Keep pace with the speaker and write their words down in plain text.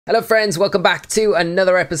Hello friends, welcome back to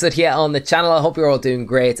another episode here on the channel. I hope you're all doing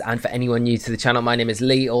great, and for anyone new to the channel, my name is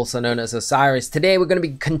Lee, also known as Osirus. Today we're going to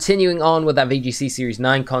be continuing on with our VGC Series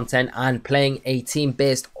 9 content and playing a team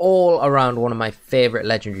based all around one of my favourite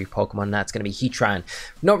legendary Pokemon. That's going to be Heatran.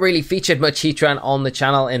 Not really featured much Heatran on the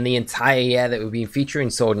channel in the entire year that we've been featuring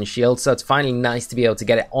Sword and Shield, so it's finally nice to be able to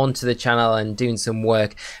get it onto the channel and doing some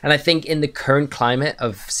work. And I think in the current climate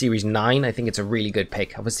of Series 9, I think it's a really good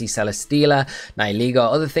pick. Obviously Celesteela, Nihilego,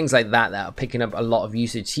 other things like that are picking up a lot of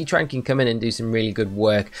usage. Heatran can come in and do some really good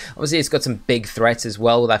work. Obviously it's got some big threats as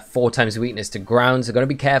well with that 4 times weakness to ground, so got to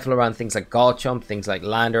be careful around things like Garchomp, things like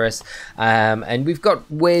Landorus, and we've got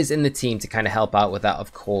ways in the team to kind of help out with that,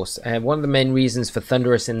 of course. One of the main reasons for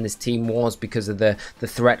Thundurus in this team was because of the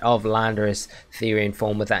threat of Landorus Therian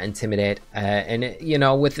form with that Intimidate, and it, you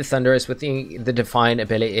know, with the Thundurus, with the Defiant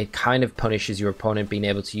ability, it kind of punishes your opponent being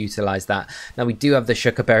able to utilize that. Now we do have the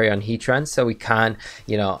Shucker Berry on Heatran, so we can,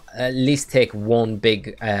 you know, at least take one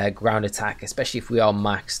big ground attack, especially if we are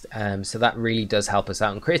maxed, so that really does help us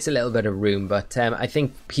out and creates a little bit of room. But I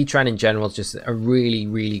think Heatran in general is just a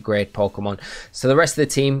really great Pokemon. So the rest of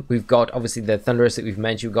the team, we've got obviously the Thundurus that we've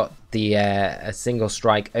mentioned, we've got the a single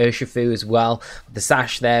strike Urshifu as well, the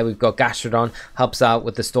sash there. We've got Gastrodon, helps out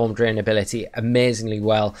with the Storm Drain ability amazingly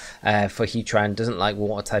well for Heatran, doesn't like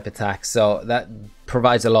water type attacks, so that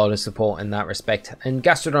provides a lot of support in that respect. And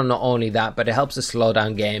Gastrodon, not only that, but it helps us slow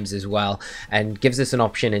down games as well and gives us an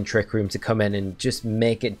option in Trick Room to come in and just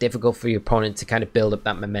make it difficult for your opponent to kind of build up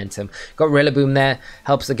that momentum. Got Rillaboom there,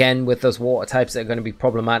 helps again with those water types that are going to be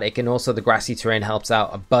problematic, and also the grassy terrain helps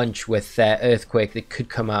out a bunch with Earthquake that could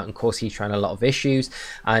come out and cause Heatran a lot of issues,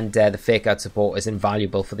 and the fake out support is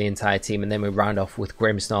invaluable for the entire team. And then we round off with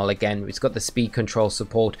Grimmsnarl again. It's got the speed control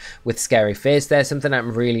support with Scary Face there, something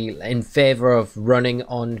I'm really in favor of running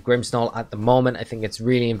on Grimmsnarl at the moment. I think it's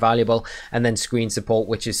really invaluable. And then screen support,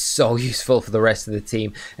 which is so useful for the rest of the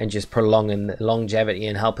team and just prolonging the longevity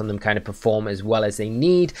and helping them kind of perform as well as they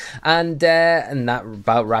need. And that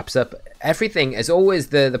about wraps up everything. As always,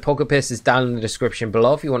 the Pokepaste is down in the description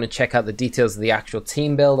below if you want to check out the details of the actual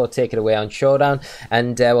team build or take it away on Showdown.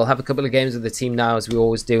 And we'll have a couple of games with the team now, as we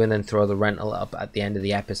always do, and then throw the rental up at the end of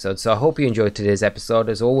the episode. So I hope you enjoyed today's episode.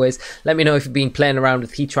 As always, let me know if you've been playing around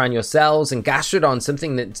with Heatran yourselves, and Gastrodon,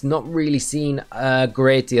 something that's not really seen a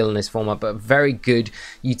great deal in this format, but very good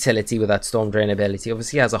utility with that Storm Drain ability.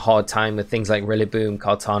 Obviously has a hard time with things like Rillaboom,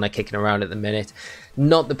 Kartana kicking around at the minute.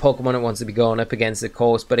 Not the Pokemon it wants to be going up against, of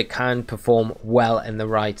course, but it can perform well in the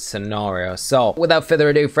right scenario. So without further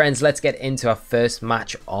ado, friends, let's get into our first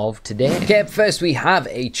match of today. Okay, first we have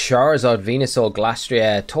a Charizard, Venusaur,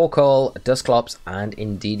 Glastrier, Torkoal, Dusclops, and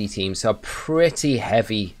Indeedee team. So pretty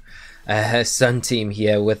heavy Sun team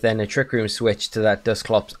here, with then a Trick Room switch to that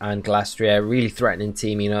Dusclops and Glastrier. Really threatening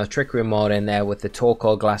team, you know, Trick Room mode in there with the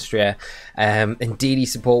Torkoal, Glastrier, Indeedee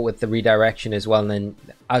support with the redirection as well. And then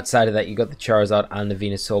outside of that, you got the Charizard and the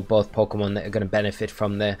Venusaur, both Pokemon that are going to benefit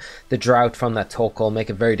from the drought from that Torkoal, make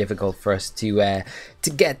it very difficult for us to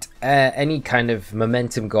get any kind of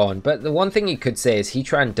momentum going. But the one thing you could say is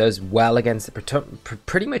Heatran does well against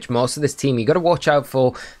pretty much most of this team. You got to watch out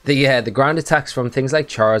for the ground attacks from things like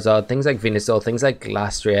Charizard, things like Venusaur, things like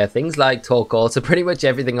Glastrier, things like Torkoal, so pretty much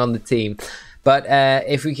everything on the team. But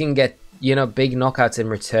if we can get, you know, big knockouts in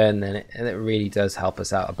return, then it really does help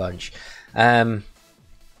us out a bunch.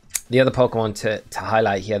 The other Pokemon to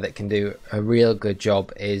highlight here that can do a real good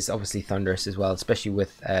job is obviously Thundurus as well, especially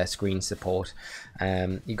with screen support.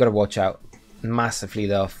 You've got to watch out massively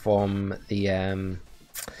though from the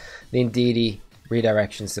Indeedee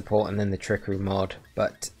redirection support and then the Trick Room mod.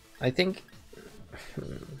 But I think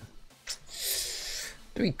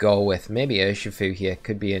do we go with maybe Urshifu here?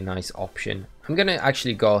 Could be a nice option. I'm gonna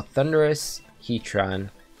actually go Thundurus, Heatran.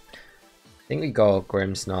 I think we go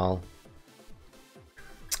Grimmsnarl.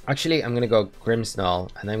 Actually, I'm going to go Grimmsnarl,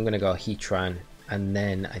 and then I'm going to go Heatran, and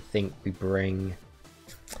then I think we bring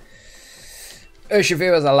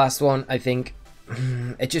Urshifu as our last one. I think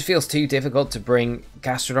it just feels too difficult to bring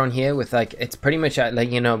Gastrodon here with, like, it's pretty much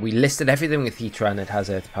like, you know, we listed everything with Heatran. It has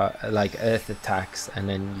earth attacks, and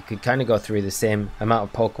then you could kind of go through the same amount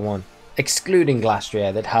of Pokemon, excluding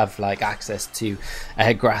Glastrier, that have like access to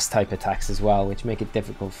grass type attacks as well, which make it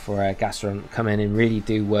difficult for Gastrodon to come in and really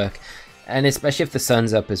do work. And especially if the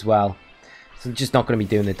sun's up as well. So I'm just not going to be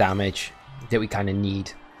doing the damage that we kind of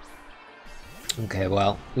need. Okay,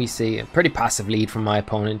 well, we see a pretty passive lead from my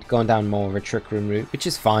opponent, going down more of a Trick Room route, which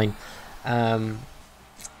is fine. So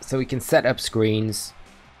we can set up screens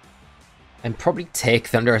and probably take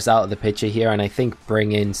Thundurus out of the picture here, and I think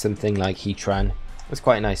bring in something like Heatran. That's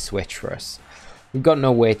quite a nice switch for us. We've got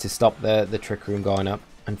no way to stop the Trick Room going up,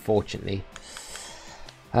 unfortunately.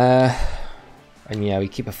 And yeah, we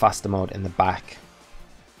keep a faster mode in the back.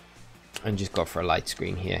 And just go for a light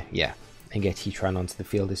screen here. Yeah. And get Heatran onto the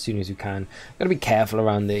field as soon as we can. Got to be careful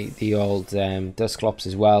around the old Dusclops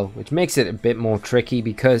as well, which makes it a bit more tricky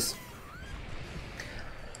because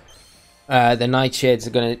the Nightshades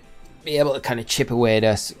are going to be able to kind of chip away at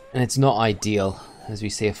us, and it's not ideal. As we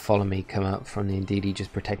see a Follow Me come out from the Indeedee,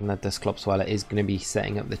 just protecting that Dusclops while it is going to be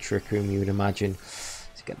setting up the Trick Room, you would imagine,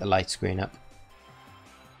 to get the light screen up.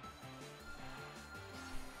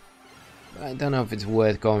 I don't know if it's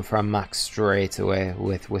worth going for a max straight away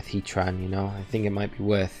with Heatran, you know. I think it might be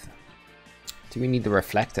worth... Do we need the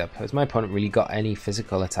Reflect up? Has my opponent really got any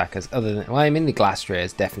physical attackers other than... Well, I mean, the Glastrier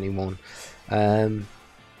is definitely one.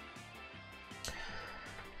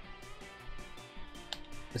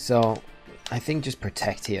 So, I think just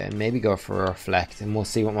Protect here and maybe go for a Reflect, and we'll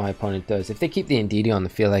see what my opponent does. If they keep the Indeedee on the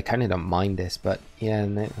field, I kind of don't mind this, but yeah,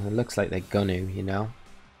 it looks like they're gonna, you know.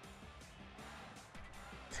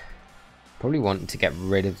 Probably wanting to get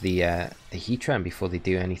rid of the Heatran before they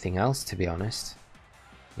do anything else, to be honest.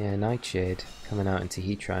 Yeah, Nightshade coming out into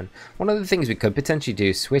Heatran. One of the things we could potentially do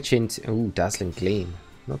is switch into... Ooh, Dazzling Gleam.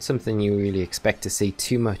 Not something you really expect to see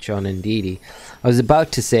too much on Indeedee. I was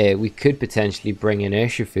about to say we could potentially bring in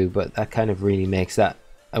Urshifu, but that kind of really makes that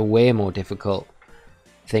a way more difficult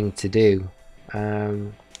thing to do.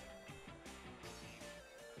 You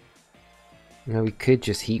know, we could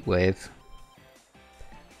just Heat Wave.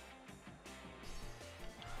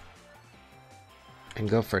 And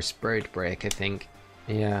go for a Spirit Break, I think.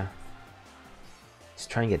 Yeah. Just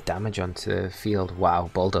try and get damage onto the field. Wow,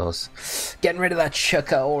 Bulldoze. Getting rid of that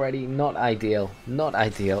Shucker already. Not ideal. Not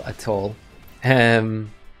ideal at all.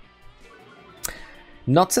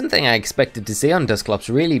 Not something I expected to see on Dusclops,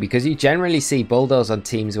 really, because you generally see Bulldoze on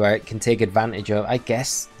teams where it can take advantage of... I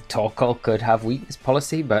guess Torkoal could have weakness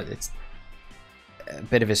policy, but it's a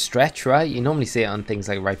bit of a stretch, right? You normally see it on things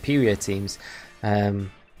like Rhyperior teams.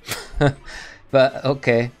 But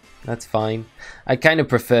okay, that's fine. I kind of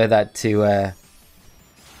prefer that to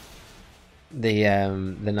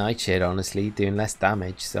the Nightshade, honestly, doing less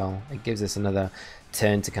damage. So it gives us another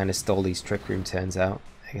turn to kind of stall these Trick Room turns out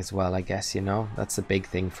as well, I guess, you know. That's a big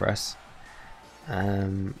thing for us.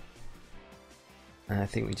 And I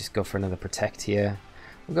think we just go for another Protect here.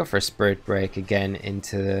 We'll go for a Spirit Break again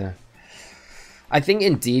into the... I think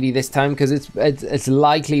Indeedee this time, because it's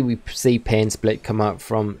likely we see Pain Split come out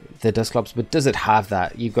from the Dusclops, but does it have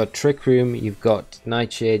that? You've got Trick Room, you've got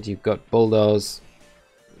Nightshade, you've got Bulldoze.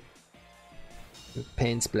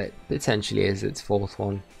 Pain Split potentially is its fourth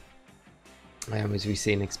one. As we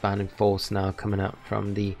see an Expanding Force now coming out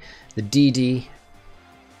from the DD.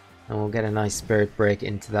 And we'll get a nice Spirit Break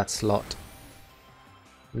into that slot.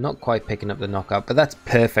 Not quite picking up the knockout, but that's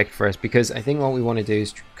perfect for us, because I think what we want to do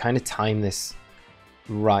is kind of time this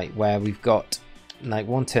right, where we've got like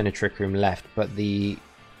one turn of Trick Room left, but the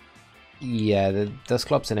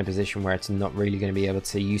Dusclops in a position where it's not really going to be able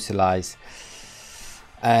to utilize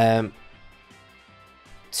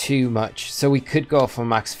too much. So we could go for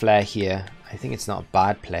Max Flare here. I think it's not a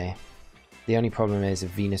bad play. The only problem is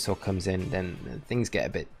if Venusaur comes in, then things get a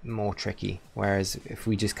bit more tricky. Whereas if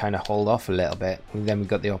we just kind of hold off a little bit, then we've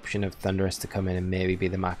got the option of Thundurus to come in and maybe be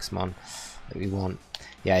the Maxmon that we want.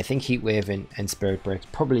 Yeah, I think Heat Wave and Spirit Break is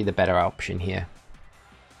probably the better option here.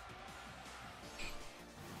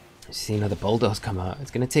 See another Bulldoze come out.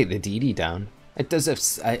 It's going to take the DD down. It does a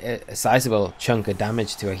sizable chunk of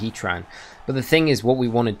damage to a Heatran. But the thing is, what we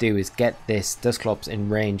want to do is get this Dusclops in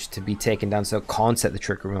range to be taken down so it can't set the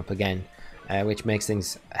Trick Room up again. Which makes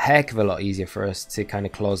things a heck of a lot easier for us to kind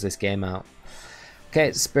of close this game out.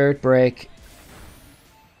 Okay, Spirit Break.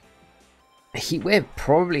 Heat Wave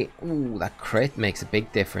probably... Ooh, that crit makes a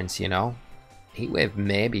big difference, you know. Heat Wave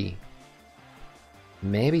maybe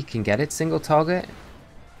can get it single target.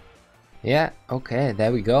 Yeah, okay,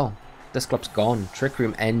 there we go. Dusclops gone. Trick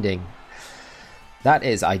Room ending. That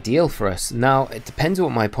is ideal for us. Now, it depends on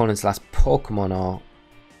what my opponent's last Pokemon are.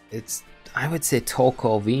 It's... I would say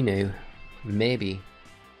Torkoal Venu. Maybe.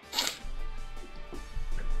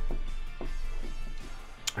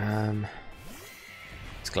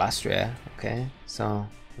 It's Glastrier. Okay, so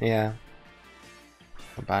yeah,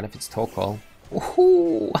 not bad if it's Torkoal.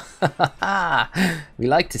 Ooh, we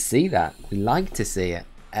like to see that. We like to see it.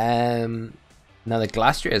 Now the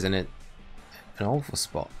Glastrier is in an awful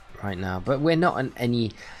spot right now, but we're not in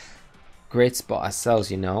any great spot ourselves,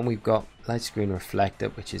 you know. We've got Light Screen Reflector,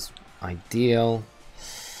 which is ideal.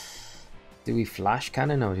 Do we Flash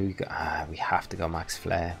Cannon or do we go... we have to go Max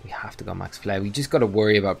Flare. We have to go Max Flare. We just got to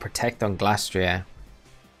worry about Protect on Glastrier.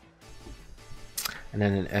 And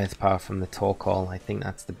then an Earth Power from the Torkoal. I think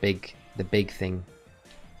that's the big thing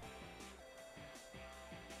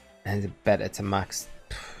Is it better to max?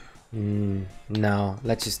 No,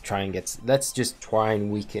 let's just try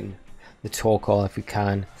and weaken the Torkoal if we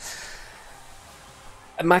can.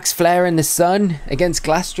 A max flare in the sun against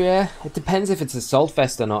Glastrier. It depends if it's a Assault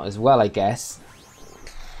Vest or not as well, I guess.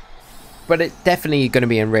 But it's definitely going to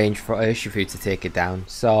be in range for Urshifu to take it down.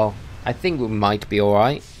 So I think we might be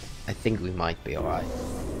alright.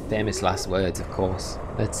 Famous last words, of course.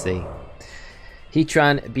 Let's see.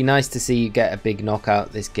 Heatran, it'd be nice to see you get a big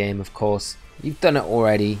knockout this game, of course. You've done it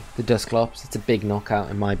already, the Dusclops. It's a big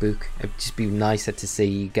knockout in my book. It'd just be nicer to see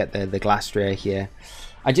you get the Glastrier here.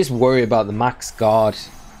 I just worry about the Max Guard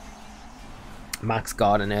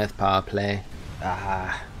and Earth Power play.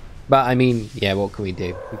 But I mean, yeah, what can we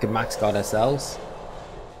do? We can Max Guard ourselves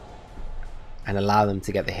and allow them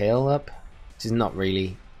to get the heal up, which is not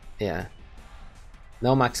really, yeah.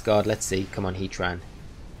 No Max Guard, let's see. Come on, Heatran.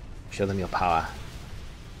 Show them your power.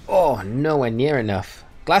 Oh, nowhere near enough.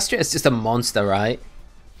 Glastrier is just a monster, right?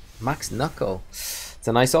 Max Knuckle. It's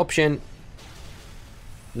a nice option.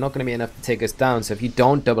 Not going to be enough to take us down. So if you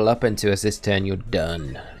don't double up into us this turn, you're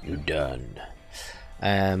done. You're done.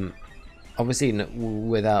 Obviously,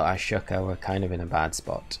 without our Shuka, we're kind of in a bad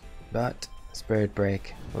spot. But Spirit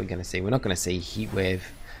Break, what are we going to see? We're not going to see Heat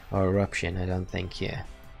Wave or Eruption, I don't think, here.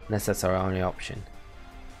 Unless that's our only option.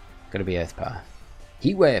 Going to be Earth Power.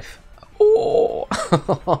 Heat Wave. Oh,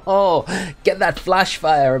 get that Flash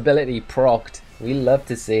Fire ability procced. We love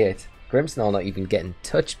to see it. Grimmsnarl not even getting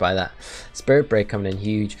touched by that. Spirit Break coming in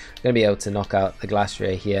huge. Going to be able to knock out the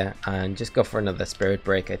Glastrier here and just go for another Spirit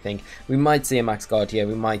Break, I think. We might see a Max Guard here.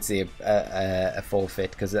 We might see a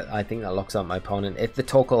forfeit because I think that locks out my opponent. If the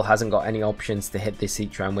Torkoal hasn't got any options to hit this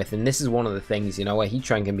Heatran with, and this is one of the things, you know, where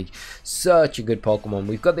Heatran can be such a good Pokemon.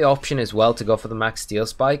 We've got the option as well to go for the Max Steel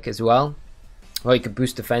Spike as well. Or you could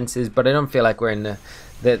boost defenses, but I don't feel like we're in a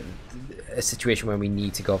situation where we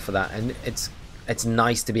need to go for that. And it's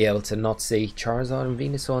nice to be able to not see Charizard and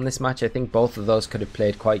Venusaur in this match. I think both of those could have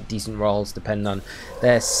played quite decent roles depending on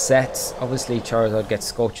their sets. Obviously, Charizard gets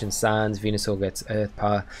Scorching Sands, Venusaur gets Earth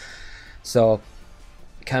Power. So,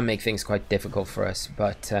 it can make things quite difficult for us.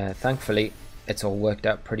 But thankfully, it's all worked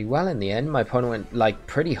out pretty well in the end. My opponent went like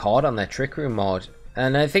pretty hard on their Trick Room mod.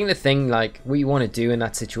 And I think the thing, like, what you want to do in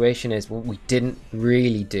that situation is what we didn't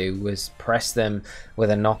really do was press them with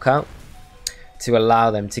a knockout to allow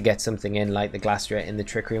them to get something in, like the Glastrier in the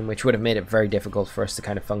Trick Room, which would have made it very difficult for us to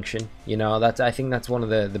kind of function. You know, I think that's one of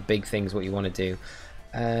the big things what you want to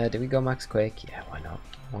do. Do we go Max Quake? Yeah, why not?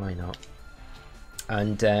 Why not?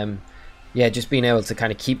 And yeah, just being able to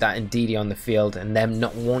kind of keep that Indeedee on the field and them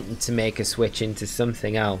not wanting to make a switch into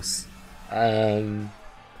something else.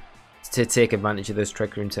 To take advantage of those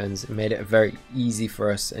Trick Room turns, it made it very easy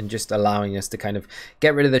for us and just allowing us to kind of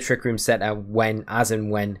get rid of the Trick Room set out as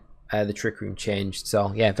and when the Trick Room changed.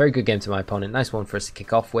 So yeah, very good game to my opponent. Nice one for us to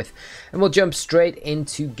kick off with. And we'll jump straight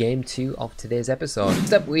into game 2 of today's episode.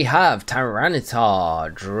 Next up we have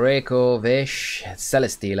Tyranitar, Dracovish,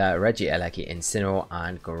 Celesteela, Regieleki, Incineroar,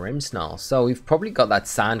 and Grimmsnarl. So we've probably got that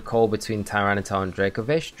Sand Call between Tyranitar and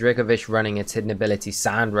Dracovish. Dracovish running its hidden ability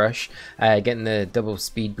Sand Rush, getting the double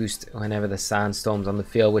speed boost whenever the Sandstorm's on the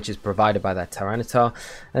field, which is provided by that Tyranitar.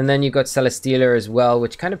 And then you've got Celesteela as well,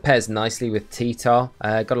 which kind of pairs nicely with T-Tar.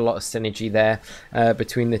 Got a lot of synergy there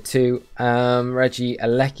between the two.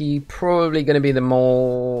 Regieleki probably going to be the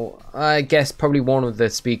more, I guess, probably one of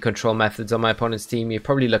the speed control methods on my opponent's team. You're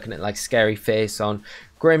probably looking at like Scary Face on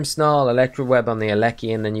Grimmsnarl, Electro Web on the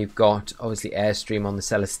Eleki, and then you've got obviously Airstream on the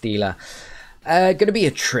Celesteela. Going to be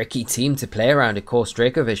a tricky team to play around. Of course,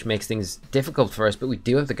 Dracovish makes things difficult for us, but we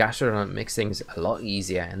do have the Gastrodon that makes things a lot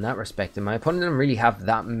easier in that respect. And my opponent doesn't really have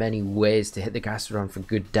that many ways to hit the Gastrodon for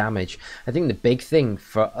good damage. I think the big thing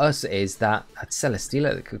for us is that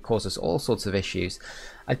Celesteela that could cause us all sorts of issues.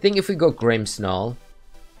 I think if we go Grimmsnarl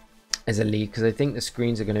as a lead, because I think the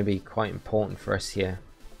screens are going to be quite important for us here.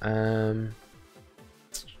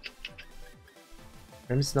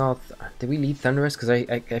 Grimmsnarl, did we lead Thundurus? Because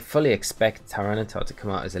I fully expect Tyranitar to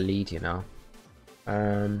come out as a lead, you know.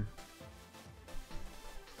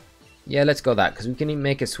 Yeah, let's go that, because we can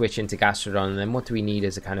make a switch into Gastrodon, and then what do we need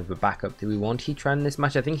as a kind of a backup? Do we want Heatran in this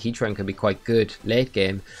match? I think Heatran can be quite good late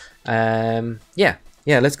game. Yeah,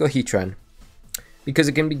 let's go Heatran. Because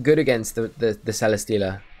it can be good against the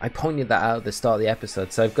Celesteela. I pointed that out at the start of the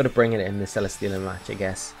episode, so I've got to bring it in the Celesteela match, I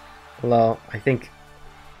guess. Although, I think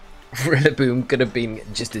Rillaboom could have been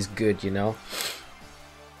just as good, you know.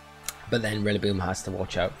 But then Rillaboom has to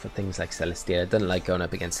watch out for things like Celesteela. It doesn't like going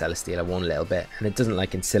up against Celesteela one little bit. And it doesn't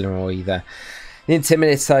like Incineroar either. The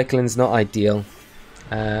Intimidate Cyclone's not ideal.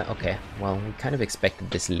 Okay, well, we kind of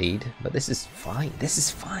expected this lead, but this is fine. This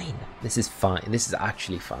is fine. This is fine. This is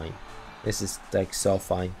actually fine. This is like so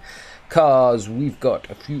fine. Cause we've got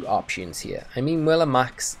a few options here. I mean, will a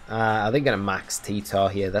max, are they going to max T-Tar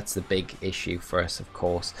here? That's the big issue for us, of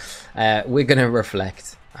course. We're going to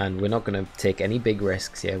reflect, and we're not going to take any big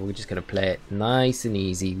risks here. We're just going to play it nice and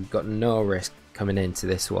easy. We've got no risk coming into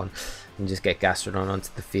this one. And just get Gastrodon onto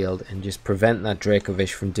the field and just prevent that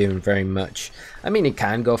Dracovish from doing very much. I mean, it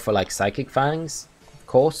can go for like Psychic Fangs, of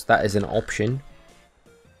course. That is an option.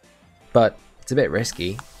 But it's a bit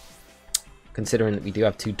risky, considering that we do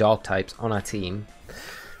have 2 dog types on our team.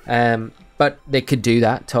 But they could do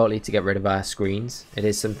that totally to get rid of our screens. It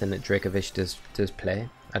is something that Dracovish does play.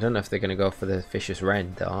 I don't know if they're going to go for the Vicious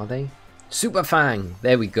Rend, though, are they? Super Fang!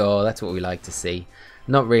 There we go. That's what we like to see.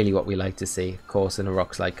 Not really what we like to see, of course, in a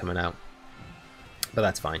Rock Slide coming out. But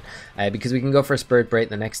that's fine. Because we can go for a Spirit Break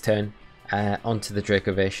the next turn onto the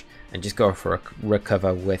Dracovish and just go for a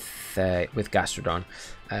recover with Gastrodon.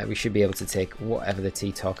 We should be able to take whatever the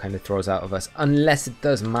T-Tar kind of throws out of us, unless it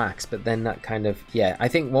does max. But then that kind of, yeah, I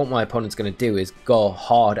think what my opponent's going to do is go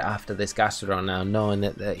hard after this Gastrodon now, knowing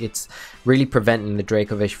that it's really preventing the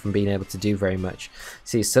Dracovish from being able to do very much.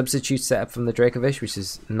 See a substitute set up from the Dracovish, which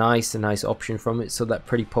is a nice option from it. So that's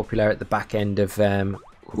pretty popular at the back end of,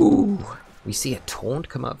 ooh, we see a Taunt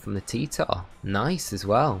come up from the T-Tar. Nice as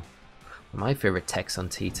well. My favourite text on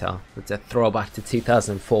T-Tar. It's a throwback to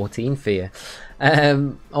 2014 for you.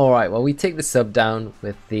 Alright, well, we take the sub down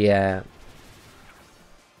with the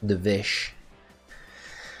Vish.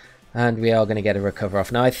 And we are going to get a recover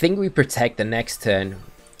off. Now, I think we protect the next turn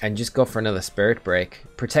and just go for another Spirit Break.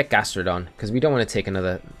 Protect Gastrodon, because we don't want to take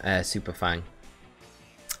another Super Fang.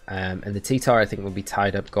 And the T-Tar, I think, will be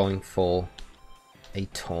tied up going for a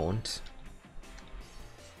Taunt.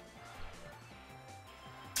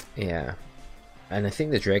 Yeah, and I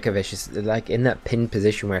think the Dracovish is like in that pinned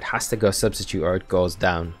position where it has to go substitute or it goes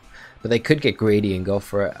down. But they could get greedy and go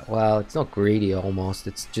for it. Well, it's not greedy almost,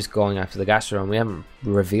 it's just going after the Gastrodon. We haven't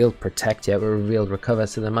revealed Protect yet, we revealed Recover,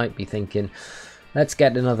 so they might be thinking, let's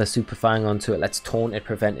get another Super Fang onto it, let's taunt it,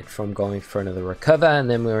 prevent it from going for another Recover, and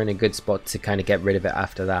then we're in a good spot to kind of get rid of it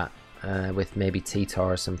after that, with maybe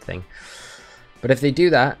T-Tar or something. But if they do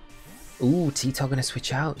that, ooh, T-Tar gonna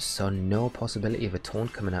switch out, so no possibility of a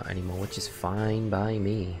Taunt coming out anymore, which is fine by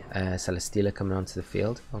me. Celesteela coming onto the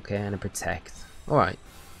field, okay, and a Protect. Alright.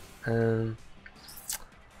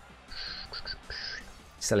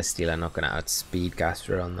 Celesteela not gonna outspeed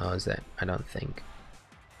Gastrodon though, is it? I don't think.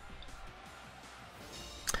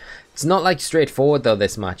 It's not like straightforward though,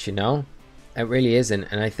 this match, you know? It really isn't,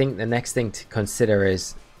 and I think the next thing to consider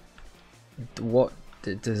is what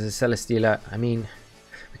does a Celesteela, I mean,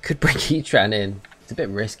 could bring Heatran in. It's a bit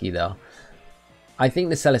risky though. I think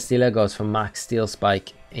the Celesteela goes from max Steel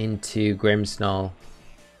Spike into Grimmsnarl.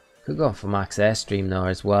 Could go for max Airstream though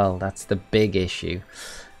as well. That's the big issue.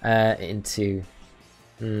 Okay.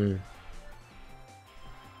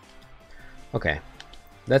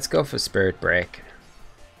 Let's go for Spirit Break.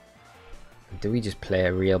 Do we just play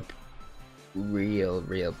a real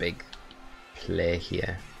big play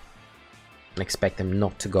here? And expect them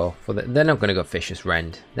not to go for the, they're not going to go Vicious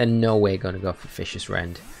Rend. They're no way going to go for Vicious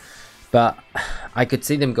Rend. But I could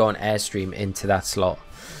see them going Airstream into that slot,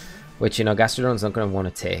 which, you know, Gastrodon's not going to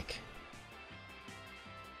want to take.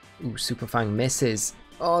 Ooh, Super Fang misses.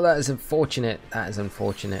 Oh, that is unfortunate. That is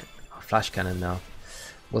unfortunate. Oh, Flash Cannon though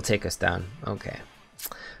will take us down. Okay,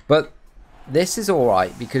 but this is all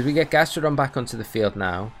right because we get Gastrodon back onto the field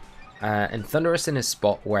now. And Thundurus in a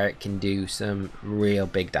spot where it can do some real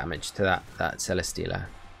big damage to that Celesteela.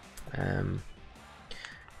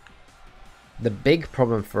 The big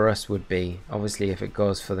problem for us would be, obviously, if it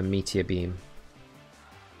goes for the Meteor Beam.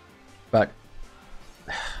 But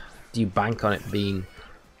do you bank on it being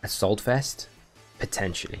Assault Vest?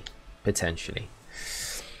 Potentially. Potentially.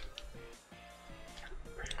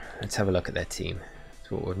 Let's have a look at their team. That's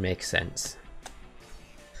what would make sense.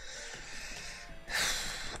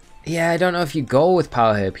 Yeah, I don't know if you go with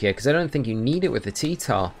Power Herb here, because I don't think you need it with the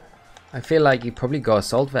T-Tar. I feel like you probably go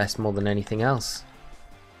Assault Vest more than anything else.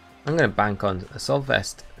 I'm going to bank on Assault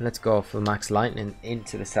Vest. Let's go for Max Lightning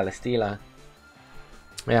into the Celesteela.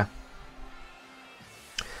 Yeah.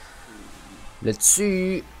 Let's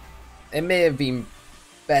see. It may have been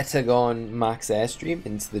better going Max Airstream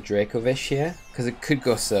into the Dracovish here, because it could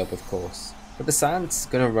go Sub, of course. But the Sand's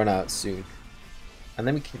going to run out soon. And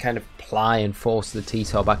then we can kind of ply and force the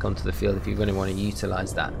T-Tar back onto the field if you're going to want to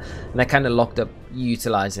utilize that. And I kind of locked up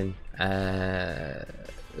utilizing the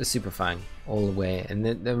Super Fang all the way. And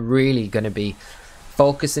they're really going to be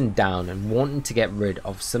focusing down and wanting to get rid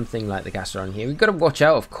of something like the Gastrodon here, we've got to watch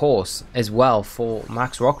out, of course, as well for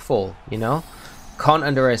max rockfall, you know? Can't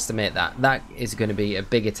underestimate that. That is going to be a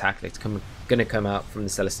big attack that's going to come out from the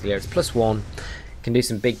Celesteela. It's +1, can do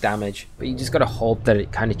some big damage, but you just got to hope that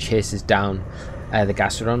it kind of chases down the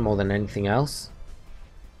Gastrodon more than anything else.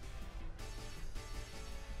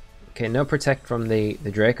 Okay, no protect from the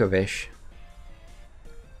Dracovish.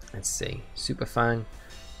 Let's see. Super Fang.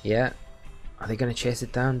 Yeah. Are they going to chase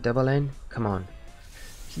it down? Double in? Come on.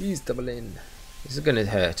 Please double in. This is going to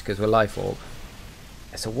hurt because we're Life Orb.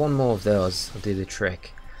 So one more of those will do the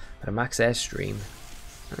trick. But a max Airstream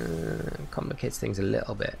complicates things a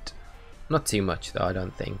little bit. Not too much though, I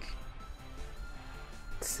don't think.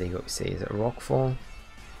 Let's see what we see. Is it a Rockfall?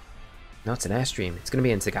 No, it's an Airstream. It's going to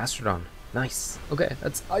be into Gastrodon. Nice. Okay,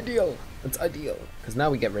 that's ideal. That's ideal. Because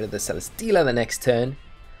now we get rid of the Celesteela the next turn.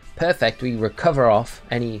 Perfect. We recover off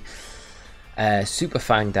any Super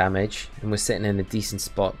Fang damage, and we're sitting in a decent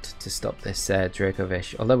spot to stop this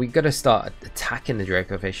Dracovish. Although we've got to start attacking the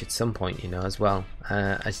Dracovish at some point, you know, as well.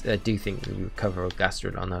 I do think we recover with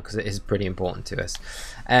Gastrodon though, because it is pretty important to us.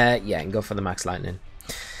 Yeah, and go for the Max Lightning.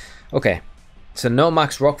 Okay, so no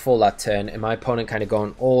Max Rockfall that turn, and my opponent kind of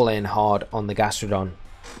going all in hard on the Gastrodon.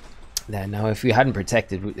 There. Now, if we hadn't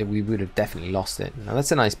protected, we would have definitely lost it. Now,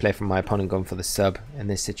 that's a nice play from my opponent going for the sub in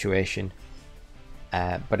this situation.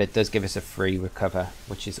 But it does give us a free recover,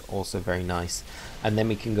 which is also very nice. And then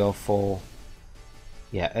we can go for,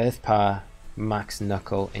 yeah, Earth Power, Max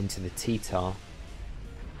Knuckle into the T-Tar.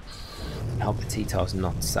 And hope the T-Tar's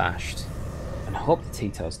not sashed. And hope the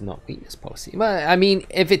T-Tar's not weakness policy. Well, I mean,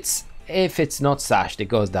 if it's not sashed, it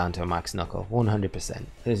goes down to a Max Knuckle, 100%.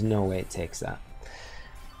 There's no way it takes that.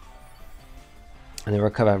 And the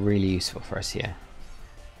recover really useful for us here.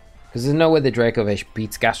 Because there's no way the Dracovish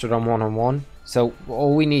beats Gastrodon one-on-one. So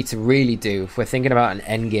all we need to really do, if we're thinking about an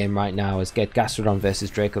end game right now, is get Gastrodon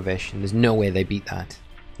versus Dracovish. And there's no way they beat that.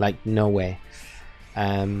 Like, no way.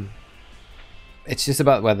 It's just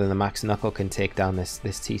about whether the Max Knuckle can take down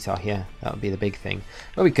this T-Tar here. That would be the big thing.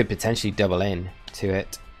 But we could potentially double in to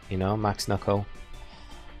it. You know, Max Knuckle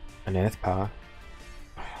and Earth Power.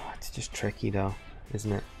 It's just tricky though,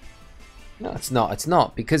 isn't it? No, it's not. It's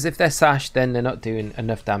not. Because if they're sashed, then they're not doing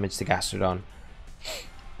enough damage to Gastrodon.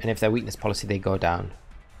 And if they're weakness policy, they go down.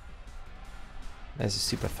 There's a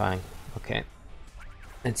Super Fang. Okay.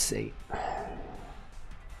 Let's see.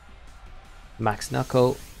 Max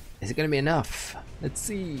Knuckle. Is it going to be enough? Let's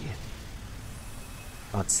see.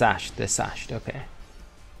 Oh, it's sashed. They're sashed. Okay.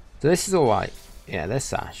 So this is alright. Yeah, they're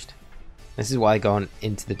sashed. This is why going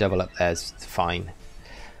into the double up there is fine.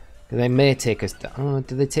 They may take us down. Oh,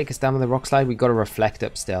 do they take us down with the Rock Slide? We've got to reflect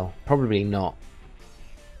up still. Probably not.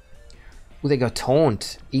 Oh, they go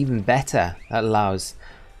Taunt. Even better. That allows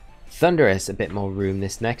Thundurus a bit more room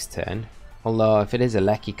this next turn. Although, if it is a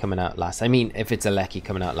Lecky coming out last. I mean, if it's a Lecky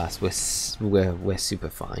coming out last, we're super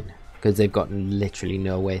fine. Because they've got literally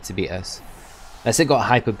no way to beat us. Unless they've got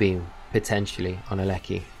Hyper Beam, potentially, on a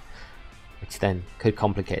Lecky. Which then could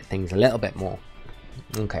complicate things a little bit more.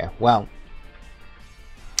 Okay, well.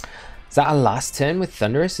 Is that our last turn with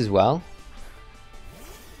Thundurus as well?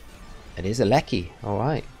 It is a Lecky.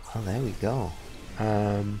 Alright. Well, there we go.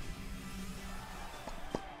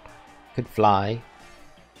 Could fly.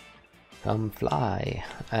 Come fly.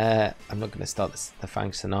 I'm not going to start the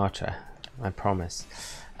Fang Sinatra. I promise.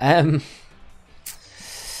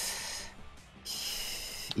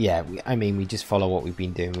 Yeah, I mean, we just follow what we've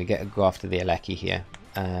been doing. We get to go after the Lecky here.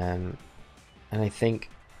 And I think...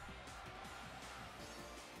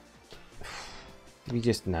 We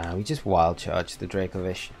just wild charge the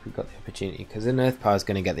Dracovish if we got the opportunity, because an Earth Power is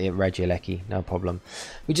going to get the Regieleki, no problem.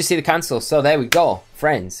 We just see the cancel, so there we go,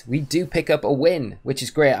 friends. We do pick up a win, which is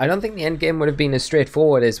great. I don't think the end game would have been as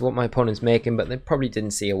straightforward as what my opponent's making, but they probably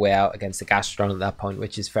didn't see a way out against the Gastrodon at that point,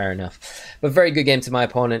 which is fair enough. But very good game to my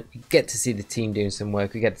opponent. We get to see the team doing some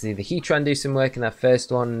work. We get to see the Heatran do some work in that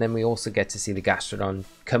first one, and then we also get to see the Gastrodon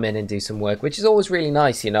come in and do some work, which is always really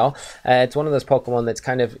nice, you know. It's one of those Pokemon that's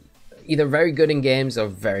kind of either very good in games or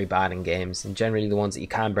very bad in games, and generally the ones that you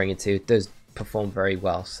can bring it to, it does perform very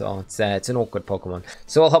well. So it's an awkward Pokemon.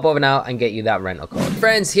 So I'll hop over now and get you that rental code.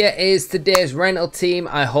 Friends, here is today's rental team.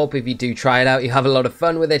 I hope if you do try it out, you have a lot of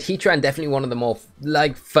fun with it. Heatran, definitely one of the more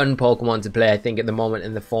like fun Pokemon to play, I think, at the moment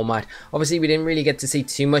in the format. Obviously, we didn't really get to see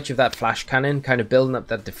too much of that Flash Cannon, kind of building up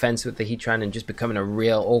that defense with the Heatran and just becoming a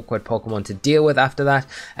real awkward Pokemon to deal with after that.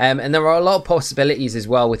 And there are a lot of possibilities as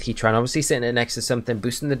well with Heatran. Obviously, sitting it next to something,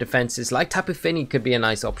 boosting the defenses, like Tapu Fini could be a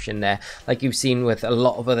nice option there, like you've seen with a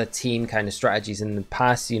lot of other team kind of strategies in the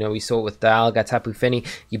past. You know, we saw it with Dialga, Tapu Fini,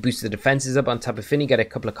 you boost the defenses up on Tapu Fini, get a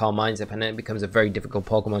couple of Calm Minds up, and then it becomes a very difficult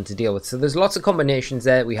Pokemon to deal with. So there's lots of combinations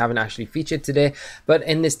there that we haven't actually featured today, but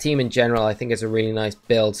in this team in general, I think it's a really nice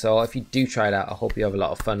build. So if you do try it out, I hope you have a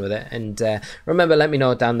lot of fun with it. And remember, let me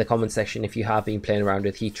know down in the comment section if you have been playing around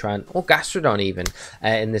with Heatran or Gastrodon even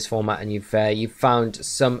in this format, and you've found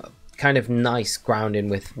some kind of nice grounding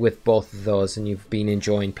with both of those, and you've been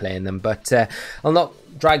enjoying playing them. But I'll not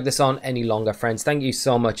drag this on any longer, friends. Thank you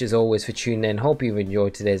so much as always for tuning in. Hope you've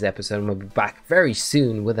enjoyed today's episode, and we'll be back very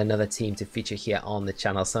soon with another team to feature here on the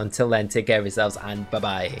channel. So until then, take care of yourselves and bye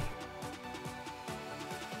bye.